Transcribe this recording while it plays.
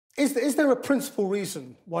Is there a principal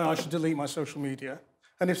reason why I should delete my social media?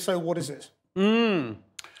 And if so, what is it?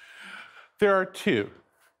 There are two.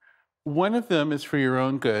 One of them is for your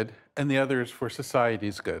own good, and the other is for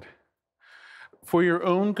society's good. For your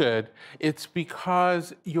own good, it's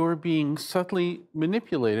because you're being subtly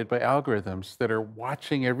manipulated by algorithms that are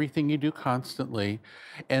watching everything you do constantly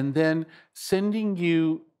and then sending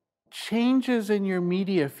you changes in your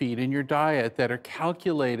media feed, in your diet, that are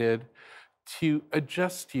calculated to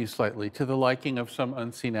adjust you slightly to the liking of some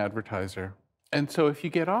unseen advertiser. And so if you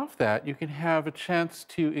get off that, you can have a chance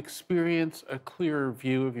to experience a clearer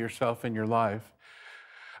view of yourself and your life.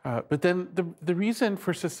 But then the reason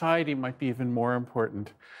for society might be even more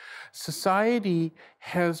important. Society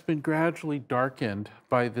has been gradually darkened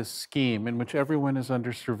by this scheme in which everyone is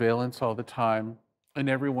under surveillance all the time, and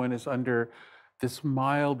everyone is under this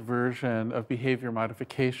mild version of behavior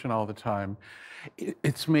modification all the time.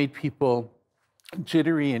 It's made people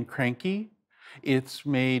jittery and cranky. It's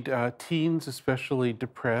made teens especially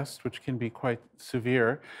depressed, which can be quite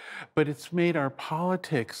severe. But it's made our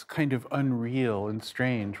politics kind of unreal and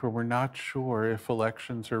strange, where we're not sure if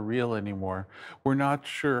elections are real anymore. We're not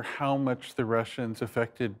sure how much the Russians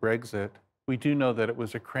affected Brexit. We do know that it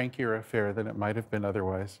was a crankier affair than it might have been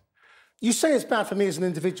otherwise. You say it's bad for me as an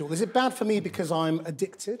individual. Is it bad for me because I'm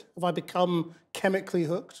addicted? Have I become chemically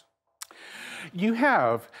hooked? You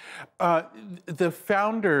have. The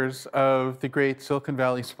founders of the great Silicon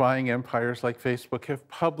Valley spying empires like Facebook have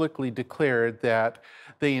publicly declared that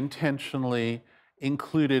they intentionally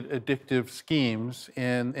included addictive schemes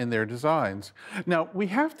in their designs. Now, we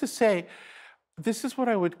have to say, this is what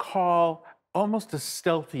I would call almost a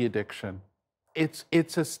stealthy addiction. It's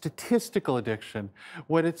a statistical addiction.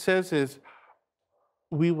 What it says is,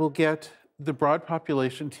 we will get the broad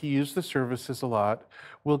population to use the services a lot.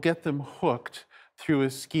 We'll get them hooked through a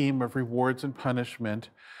scheme of rewards and punishment.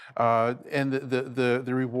 And the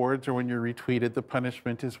rewards are when you're retweeted. The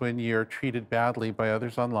punishment is when you're treated badly by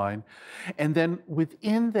others online. And then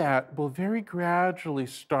within that, we'll very gradually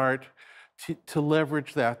start to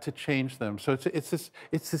leverage that to change them. So it's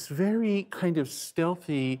this very kind of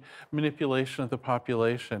stealthy manipulation of the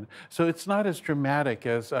population. So it's not as dramatic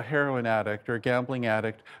as a heroin addict or a gambling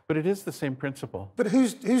addict, but it is the same principle. But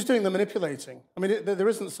who's doing the manipulating? I mean, there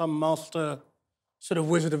isn't some master sort of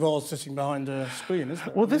Wizard of Oz sitting behind a screen, is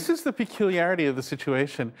there? Well, this is the peculiarity of the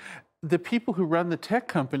situation. The people who run the tech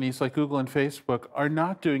companies like Google and Facebook are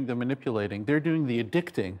not doing the manipulating. They're doing the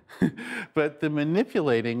addicting. But the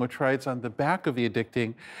manipulating, which rides on the back of the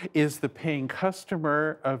addicting, is the paying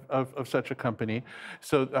customer of such a company.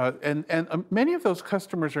 So, many of those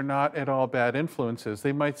customers are not at all bad influences.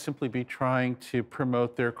 They might simply be trying to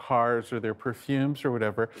promote their cars or their perfumes or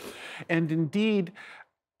whatever. And indeed,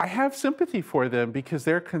 I have sympathy for them because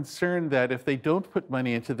they're concerned that if they don't put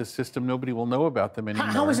money into the system, nobody will know about them anymore.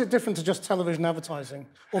 How is it different to just television advertising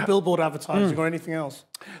or billboard advertising or anything else?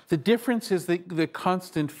 The difference is the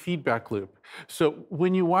constant feedback loop. So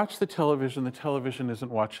when you watch the television isn't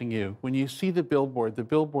watching you. When you see the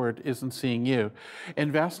billboard isn't seeing you.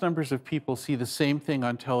 And vast numbers of people see the same thing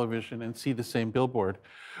on television and see the same billboard.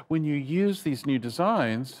 When you use these new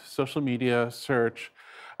designs, social media, search,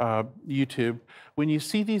 YouTube, when you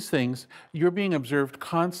see these things, you're being observed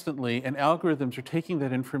constantly, and algorithms are taking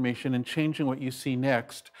that information and changing what you see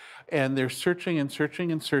next. And they're searching and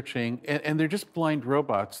searching and searching, and they're just blind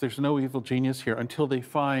robots. There's no evil genius here until they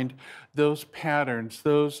find those patterns,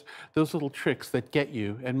 those little tricks that get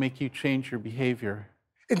you and make you change your behavior.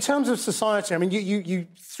 In terms of society, I mean, you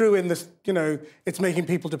threw in this, you know, it's making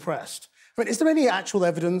people depressed. But is there any actual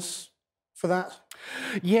evidence for that?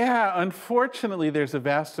 Yeah, unfortunately, there's a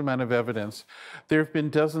vast amount of evidence. There have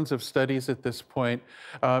been dozens of studies at this point,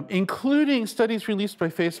 including studies released by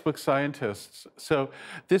Facebook scientists. So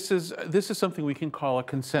this is something we can call a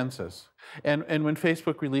consensus. And when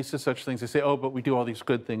Facebook releases such things, they say, oh, but we do all these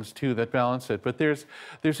good things too that balance it. But there's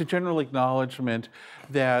a general acknowledgement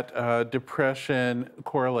that depression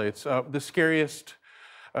correlates. The scariest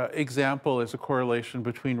example is a correlation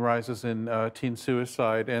between rises in teen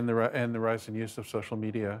suicide and the rise in use of social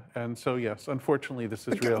media. And so, yes, unfortunately, this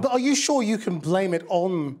is real. But are you sure you can blame it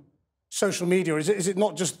on social media? Or is it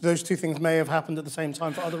not just those two things may have happened at the same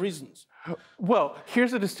time for other reasons? Well,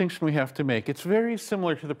 here's a distinction we have to make. It's very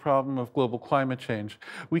similar to the problem of global climate change.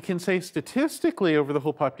 We can say statistically over the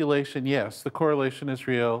whole population, yes, the correlation is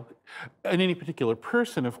real. In any particular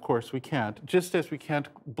person, of course, we can't. Just as we can't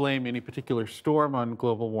blame any particular storm on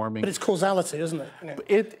global warming. But it's causality, isn't it? You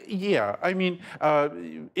know? Yeah. I mean,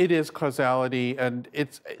 it is causality, and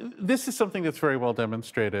this is something that's very well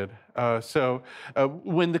demonstrated.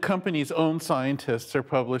 When the company's own scientists are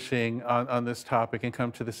publishing on this topic and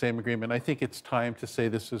come to the same agreement, I think it's time to say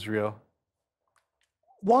this is real.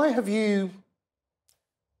 Why have you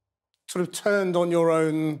sort of turned on your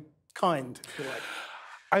own kind, if you like?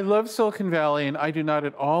 I love Silicon Valley, and I do not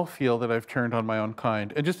at all feel that I've turned on my own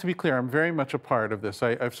kind. And just to be clear, I'm very much a part of this.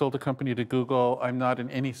 I've sold a company to Google. I'm not in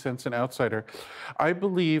any sense an outsider. I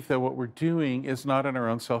believe that what we're doing is not in our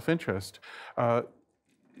own self-interest.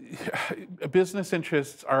 Business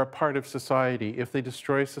interests are a part of society. If they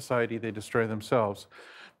destroy society, they destroy themselves.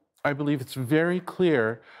 I believe it's very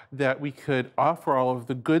clear that we could offer all of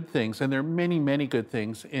the good things, and there are many, many good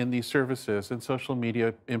things in these services, and social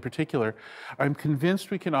media in particular. I'm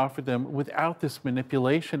convinced we can offer them without this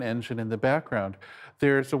manipulation engine in the background.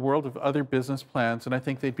 There's a world of other business plans, and I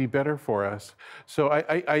think they'd be better for us. So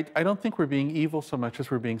I don't think we're being evil so much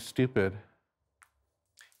as we're being stupid.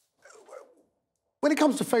 When it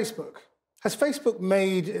comes to Facebook, has Facebook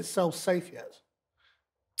made itself safe yet?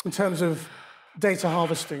 In terms of data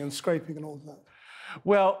harvesting and scraping and all of that?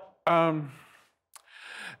 Well,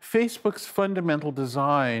 Facebook's fundamental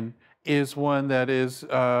design is one that is,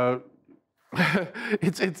 the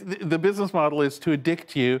business model is to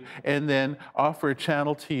addict you and then offer a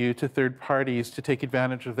channel to you to third parties to take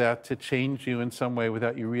advantage of that to change you in some way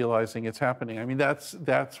without you realizing it's happening. I mean, that's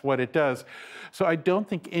what it does. So I don't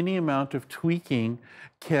think any amount of tweaking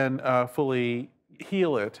can fully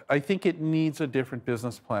heal it. I think it needs a different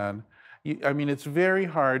business plan. I mean, it's very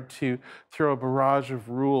hard to throw a barrage of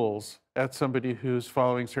rules at somebody who's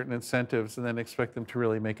following certain incentives and then expect them to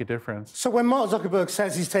really make a difference. So when Mark Zuckerberg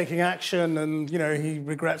says he's taking action and, you know, he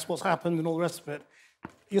regrets what's happened and all the rest of it,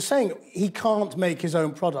 you're saying he can't make his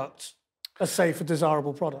own product a safe and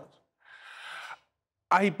desirable product?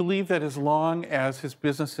 I believe that as long as his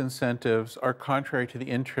business incentives are contrary to the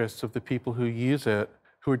interests of the people who use it,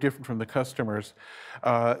 who are different from the customers,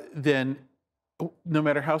 then no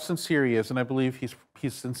matter how sincere he is, and I believe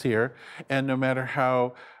he's sincere, and no matter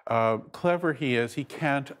how clever he is, he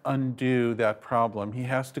can't undo that problem. He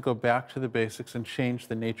has to go back to the basics and change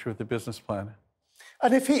the nature of the business plan.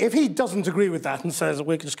 And if he doesn't agree with that and says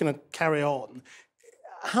we're just going to carry on,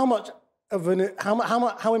 how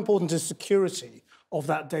important is security of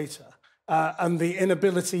that data and the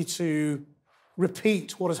inability to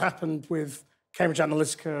repeat what has happened with Cambridge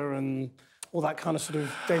Analytica and all that kind of sort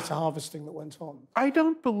of data harvesting that went on? I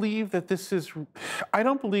don't believe that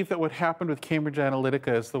what happened with Cambridge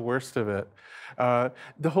Analytica is the worst of it.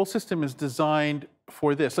 The whole system is designed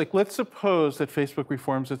for this. Like, let's suppose that Facebook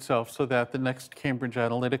reforms itself so that the next Cambridge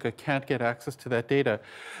Analytica can't get access to that data.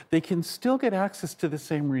 They can still get access to the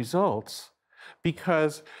same results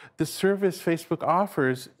because the service Facebook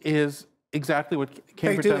offers is exactly what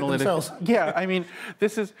Cambridge Analytica... Themselves. Yeah, I mean,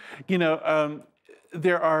 this is, you know,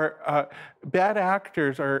 there are bad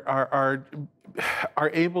actors are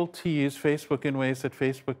able to use Facebook in ways that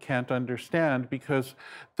Facebook can't understand because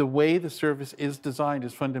the way the service is designed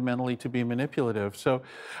is fundamentally to be manipulative. So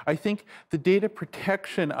I think the data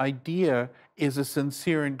protection idea is a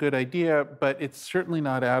sincere and good idea, but it's certainly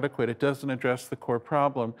not adequate. It doesn't address the core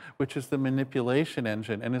problem, which is the manipulation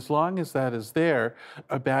engine. And as long as that is there,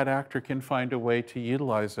 a bad actor can find a way to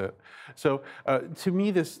utilize it. So to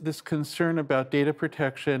me, this concern about data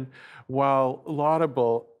protection, while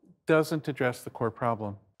laudable, doesn't address the core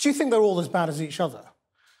problem. Do you think they're all as bad as each other?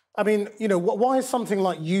 I mean, you know, why is something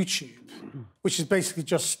like YouTube, which is basically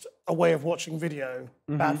just a way of watching video,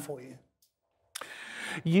 bad for you?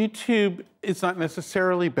 YouTube is not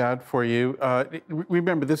necessarily bad for you.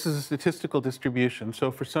 Remember, this is a statistical distribution,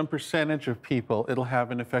 so for some percentage of people, it'll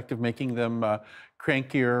have an effect of making them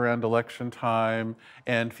crankier around election time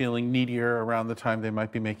and feeling needier around the time they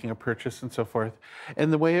might be making a purchase and so forth.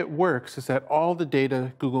 And the way it works is that all the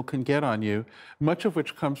data Google can get on you, much of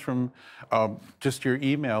which comes from just your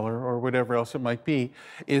email or whatever else it might be,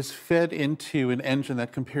 is fed into an engine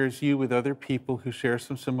that compares you with other people who share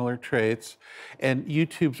some similar traits. And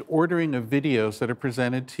YouTube's ordering of videos that are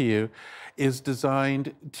presented to you is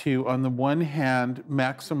designed to, on the one hand,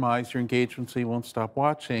 maximize your engagement so you won't stop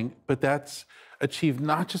watching, but that's achieved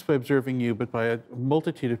not just by observing you, but by a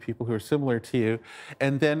multitude of people who are similar to you.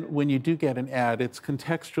 And then when you do get an ad, it's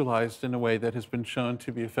contextualized in a way that has been shown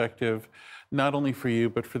to be effective, not only for you,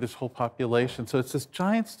 but for this whole population. So it's this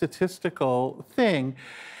giant statistical thing.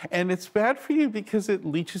 And it's bad for you because it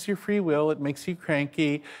leeches your free will, it makes you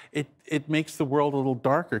cranky, it makes the world a little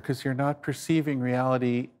darker because you're not perceiving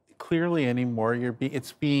reality clearly anymore.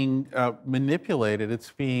 It's being manipulated.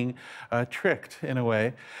 It's being tricked in a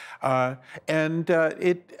way,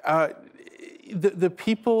 the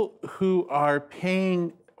people who are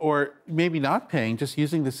paying or maybe not paying, just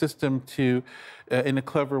using the system to, in a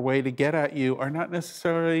clever way, to get at you, are not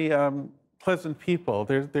necessarily pleasant people.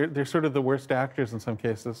 They're sort of the worst actors in some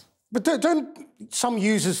cases. But don't some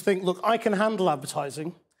users think, look, I can handle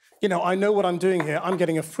advertising. You know, I know what I'm doing here. I'm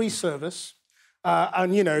getting a free service.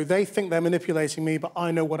 And, you know, they think they're manipulating me, but I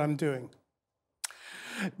know what I'm doing.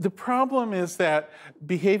 The problem is that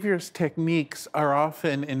behaviorist techniques are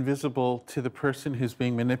often invisible to the person who's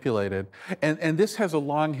being manipulated. And this has a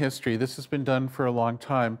long history. This has been done for a long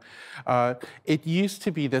time. It used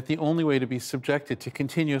to be that the only way to be subjected to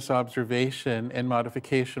continuous observation and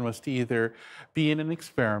modification was to either be in an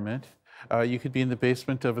experiment. You could be in the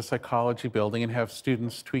basement of a psychology building and have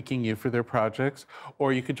students tweaking you for their projects,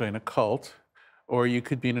 or you could join a cult, or you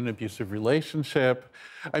could be in an abusive relationship.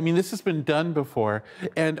 I mean, this has been done before,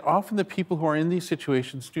 and often the people who are in these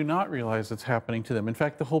situations do not realize it's happening to them. In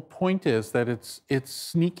fact, the whole point is that it's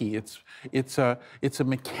sneaky. It's a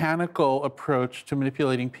mechanical approach to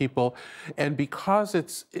manipulating people, and because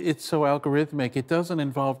it's so algorithmic, it doesn't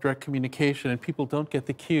involve direct communication, and people don't get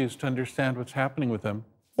the cues to understand what's happening with them.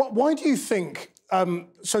 Why do you think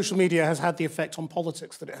social media has had the effect on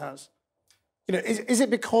politics that it has? You know, is it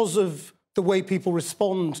because of the way people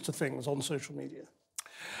respond to things on social media?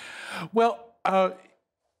 Well,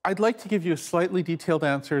 I'd like to give you a slightly detailed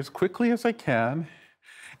answer as quickly as I can,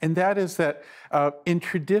 and that is that in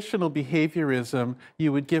traditional behaviorism,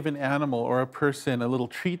 you would give an animal or a person a little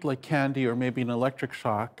treat like candy or maybe an electric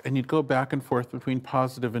shock, and you'd go back and forth between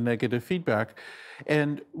positive and negative feedback.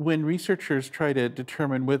 And when researchers try to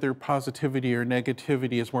determine whether positivity or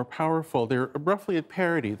negativity is more powerful, they're roughly at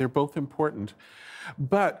parity. They're both important.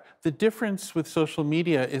 But the difference with social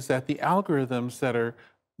media is that the algorithms that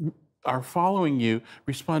are following you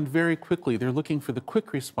respond very quickly. They're looking for the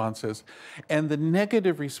quick responses. And the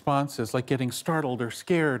negative responses, like getting startled or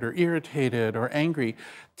scared or irritated or angry,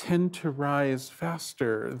 tend to rise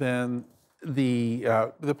faster than the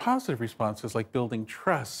positive responses, like building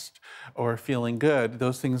trust or feeling good.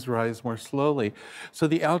 Those things rise more slowly. So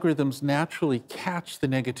the algorithms naturally catch the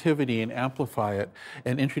negativity and amplify it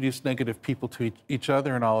and introduce negative people to each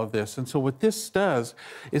other in all of this. And so what this does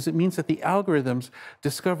is it means that the algorithms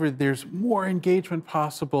discover there's more engagement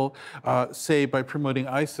possible, say by promoting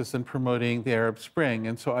ISIS and promoting the Arab Spring.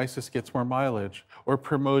 And so ISIS gets more mileage, or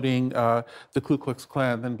promoting the Ku Klux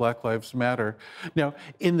Klan than Black Lives Matter. Now,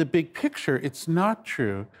 in the big picture, it's not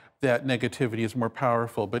true that negativity is more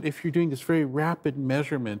powerful. But if you're doing this very rapid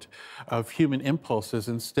measurement of human impulses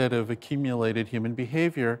instead of accumulated human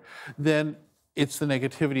behavior, then it's the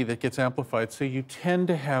negativity that gets amplified. So you tend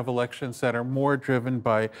to have elections that are more driven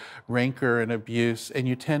by rancor and abuse, and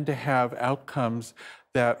you tend to have outcomes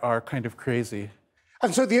that are kind of crazy.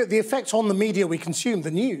 And so the effect on the media we consume,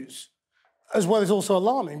 the news, as well, is also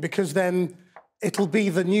alarming, because then it'll be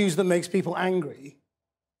the news that makes people angry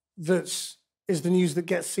that is the news that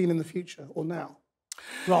gets seen in the future or now,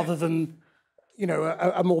 rather than, you know,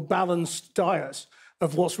 a more balanced diet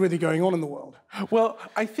of what's really going on in the world. Well,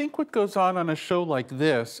 I think what goes on a show like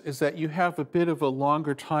this is that you have a bit of a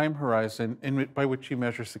longer time horizon by which you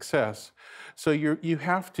measure success. So you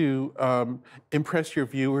have to impress your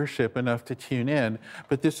viewership enough to tune in,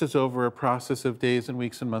 but this is over a process of days and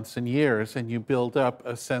weeks and months and years, and you build up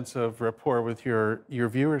a sense of rapport with your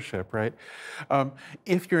viewership, right?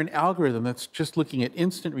 If you're an algorithm that's just looking at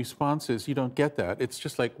instant responses, you don't get that. It's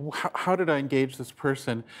just like, how did I engage this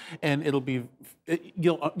person? And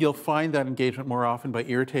you'll find that engagement more often by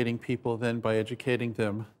irritating people than by educating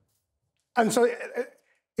them. And so,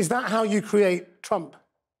 is that how you create Trump?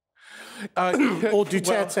 Or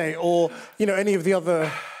Duterte, or, you know, any of the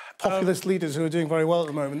other populist leaders who are doing very well at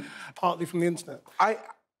the moment, partly from the internet? I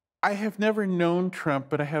have never known Trump,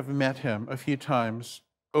 but I have met him a few times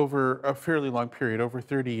over a fairly long period, over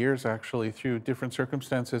 30 years actually, through different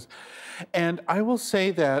circumstances. And I will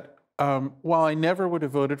say that while I never would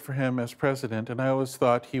have voted for him as president, and I always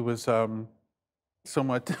thought he was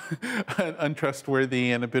somewhat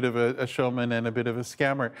untrustworthy and a bit of a showman and a bit of a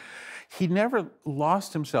scammer. He never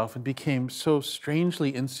lost himself and became so strangely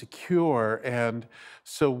insecure and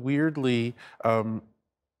so weirdly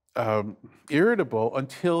irritable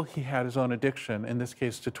until he had his own addiction, in this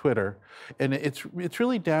case to Twitter. And it's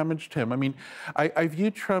really damaged him. I mean, I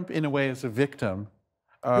view Trump in a way as a victim.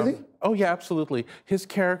 Really? Oh, yeah, absolutely. His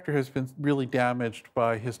character has been really damaged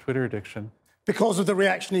by his Twitter addiction. Because of the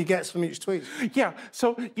reaction he gets from each tweet? Yeah,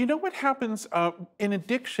 so you know what happens in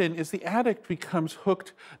addiction is the addict becomes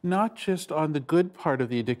hooked not just on the good part of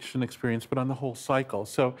the addiction experience, but on the whole cycle.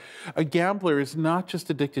 So a gambler is not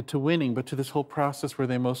just addicted to winning, but to this whole process where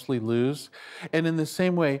they mostly lose. And in the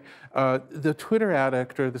same way, the Twitter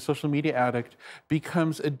addict or the social media addict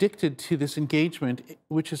becomes addicted to this engagement,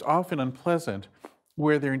 which is often unpleasant,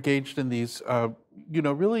 where they're engaged in these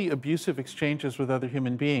really abusive exchanges with other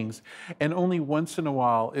human beings. And only once in a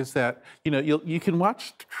while is that, you can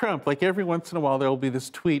watch Trump, like every once in a while there will be this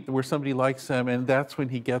tweet where somebody likes him, and that's when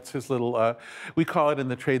he gets his little, we call it in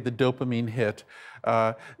the trade the dopamine hit.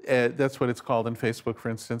 That's what it's called in Facebook, for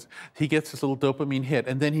instance. He gets this little dopamine hit,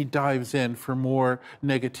 and then he dives in for more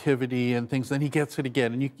negativity and things, then he gets it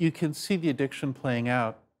again. And you can see the addiction playing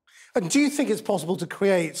out. And do you think it's possible to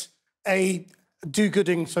create a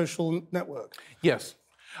do-gooding social network? Yes,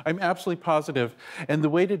 I'm absolutely positive. And the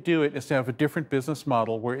way to do it is to have a different business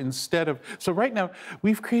model where instead of... So right now,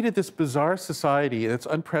 we've created this bizarre society that's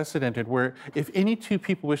unprecedented where if any two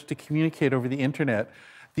people wish to communicate over the internet,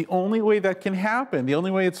 the only way that can happen, the only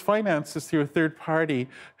way it's financed is through a third party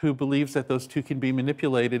who believes that those two can be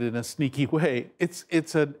manipulated in a sneaky way.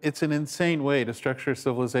 It's an insane way to structure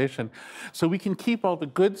civilization. So we can keep all the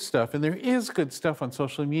good stuff, and there is good stuff on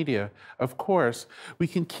social media, of course. We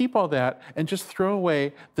can keep all that and just throw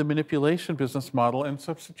away the manipulation business model and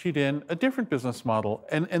substitute in a different business model.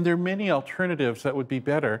 And there are many alternatives that would be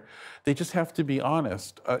better. They just have to be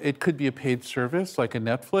honest. It could be a paid service like a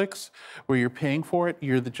Netflix where you're paying for it.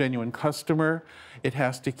 You're the genuine customer. It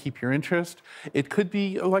has to keep your interest. It could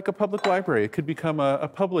be like a public library. It could become a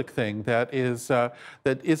public thing that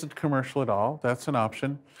isn't commercial at all. That's an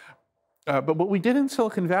option. But what we did in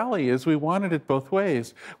Silicon Valley is we wanted it both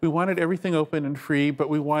ways. We wanted everything open and free, but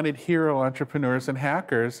we wanted hero entrepreneurs and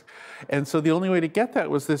hackers. And so the only way to get that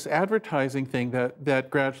was this advertising thing that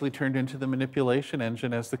gradually turned into the manipulation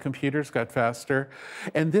engine as the computers got faster.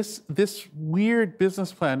 And this weird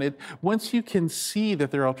business plan, once you can see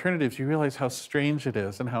that there are alternatives, you realize how strange it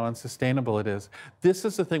is and how unsustainable it is. This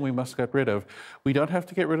is the thing we must get rid of. We don't have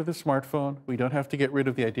to get rid of the smartphone. We don't have to get rid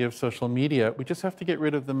of the idea of social media. We just have to get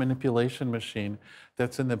rid of the manipulation machine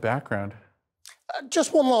that's in the background.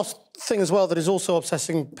 Just one last thing as well that is also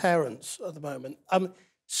obsessing parents at the moment.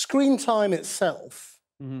 Screen time itself,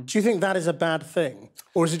 do you think that is a bad thing?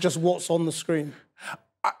 Or is it just what's on the screen?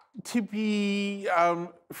 To be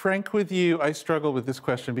frank with you, I struggle with this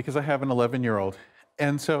question because I have an 11-year-old.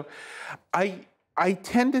 And so I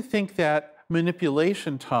tend to think that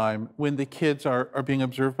manipulation time, when the kids are being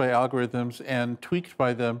observed by algorithms and tweaked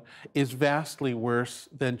by them, is vastly worse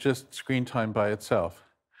than just screen time by itself.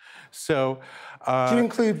 So, do you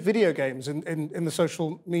include video games in the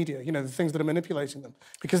social media, the things that are manipulating them?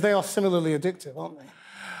 Because they are similarly addictive, aren't they?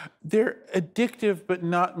 They're addictive, but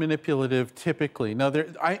not manipulative, typically. Now,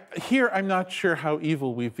 I'm not sure how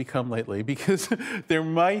evil we've become lately, because there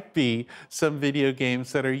might be some video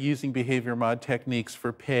games that are using behavior mod techniques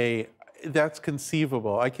for pay. That's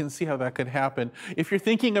conceivable. I can see how that could happen. If you're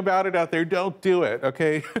thinking about it out there, don't do it,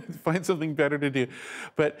 okay? Find something better to do.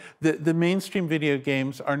 But the mainstream video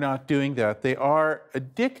games are not doing that. They are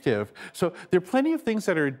addictive. So there are plenty of things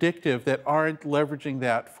that are addictive that aren't leveraging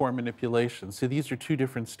that for manipulation. So these are two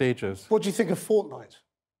different stages. What do you think of Fortnite?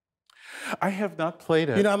 I have not played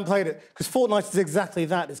it. You haven't played it? Because Fortnite is exactly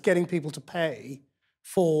that. It's getting people to pay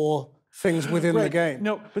for things within the game.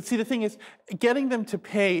 No, but see, the thing is, getting them to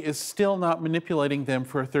pay is still not manipulating them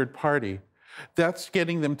for a third party. That's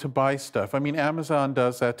getting them to buy stuff. I mean, Amazon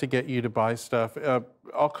does that to get you to buy stuff.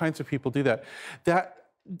 All kinds of people do that.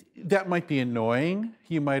 That might be annoying.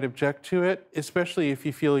 You might object to it, especially if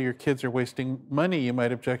you feel your kids are wasting money. You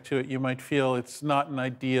might object to it. You might feel it's not an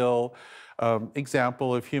ideal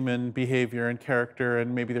example of human behavior and character,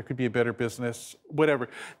 and maybe there could be a better business, whatever.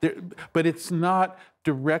 But it's not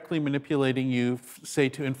directly manipulating you, say,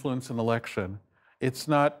 to influence an election. It's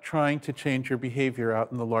not trying to change your behavior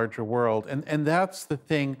out in the larger world. And that's the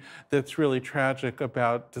thing that's really tragic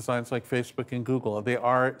about designs like Facebook and Google. They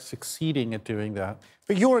are succeeding at doing that.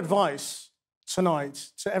 But your advice tonight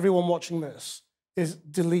to everyone watching this is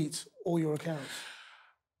delete all your accounts.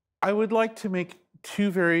 I would like to make two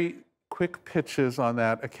very quick pitches on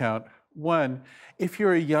that account. One, if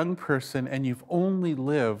you're a young person and you've only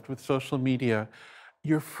lived with social media,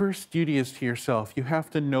 your first duty is to yourself. You have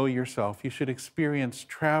to know yourself. You should experience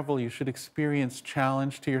travel. You should experience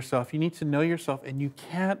challenge to yourself. You need to know yourself, and you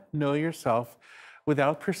can't know yourself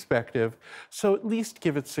without perspective. So at least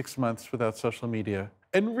give it 6 months without social media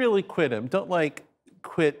and really quit them. Don't like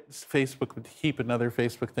quit Facebook but keep another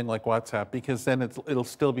Facebook thing like WhatsApp, because then it'll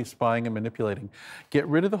still be spying and manipulating. Get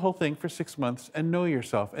rid of the whole thing for 6 months and know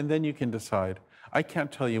yourself, and then you can decide. I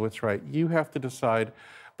can't tell you what's right. You have to decide,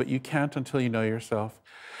 but you can't until you know yourself.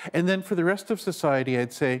 And then for the rest of society,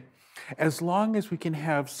 I'd say, as long as we can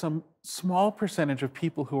have some small percentage of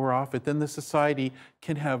people who are off it, then the society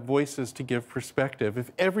can have voices to give perspective. If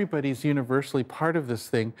everybody's universally part of this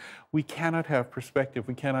thing, we cannot have perspective.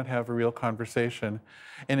 We cannot have a real conversation.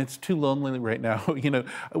 And it's too lonely right now. You know,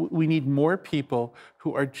 we need more people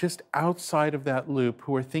who are just outside of that loop,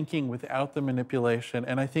 who are thinking without the manipulation.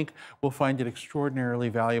 And I think we'll find it extraordinarily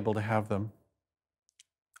valuable to have them.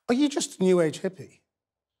 Are you just a New Age hippie?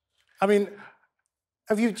 I mean,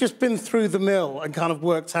 have you just been through the mill and kind of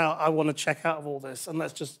worked out, I want to check out of all this, and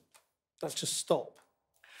let's just stop?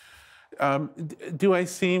 Do I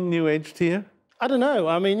seem New Age to you? I don't know.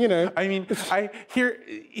 I mean, you know. I mean,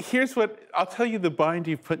 here's what I'll tell you. The bind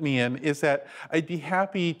you've put me in is that I'd be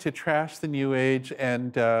happy to trash the New Age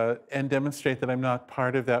and demonstrate that I'm not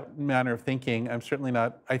part of that manner of thinking. I'm certainly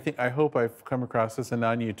not. I hope I've come across as a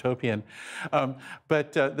non-utopian.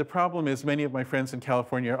 But the problem is, many of my friends in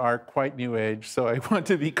California are quite New Age, so I want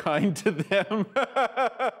to be kind to them.